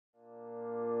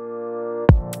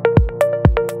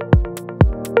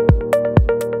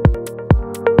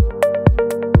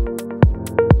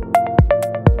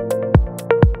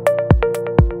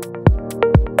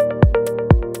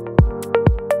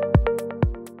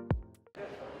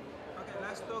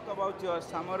about your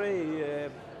samurai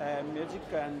music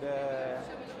and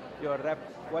your rap?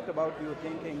 What about you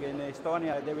thinking in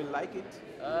Estonia? They will like it?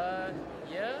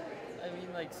 Yeah. I mean,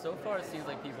 like so far it seems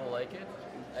like people like it.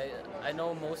 I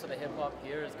know most of the hip hop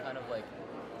here is kind of like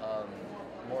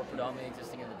more predominantly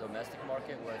existing in the domestic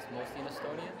market, where it's mostly in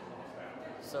Estonian.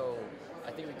 So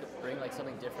I think we could bring like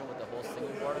something different with the whole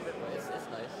singing part of it, but it's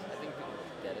nice. I think people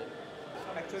get it.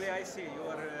 Actually, I see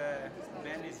your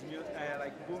band is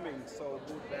like booming, so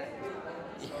good band.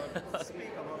 So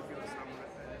speak about your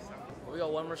summer. We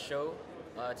got one more show,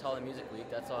 Tallinn Music Week.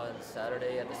 That's on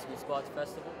Saturday at the Sweet Spots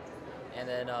Festival. And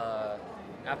then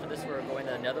after this, we're going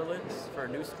to the Netherlands for a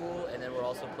new school, and then we're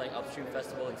also playing Upstream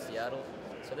Festival in Seattle.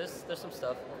 So there's some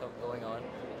stuff going on.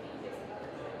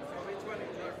 So which one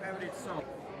is your favorite song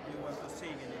you want to sing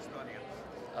in Estonia?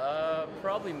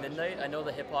 Probably Midnight. I know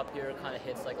the hip hop here kind of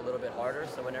hits like a little bit harder,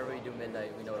 so whenever we do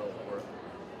Midnight, we know it'll work.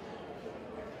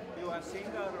 You are a singer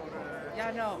or?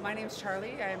 Yeah, no, my name's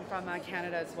Charlie. I'm from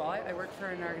Canada as well. I work for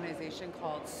an organization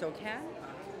called SOCAN.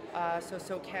 So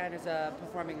SOCAN is a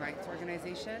performing rights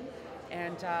organization,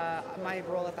 and my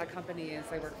role at that company is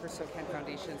I work for SOCAN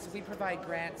Foundation. So we provide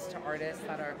grants to artists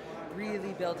that are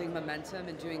really building momentum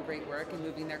and doing great work and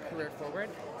moving their career forward,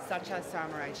 such as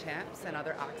Samurai Champs and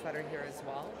other acts that are here as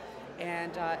well.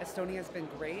 And Estonia has been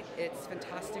great. It's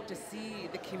fantastic to see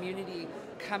the community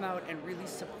come out and really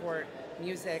support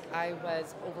music. I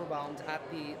was overwhelmed at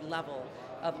the level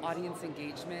of audience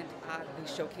engagement at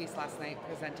the showcase last night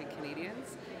presenting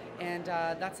Canadians. And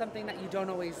that's something that you don't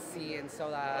always see. And so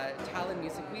Tallinn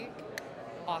Music Week,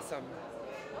 awesome.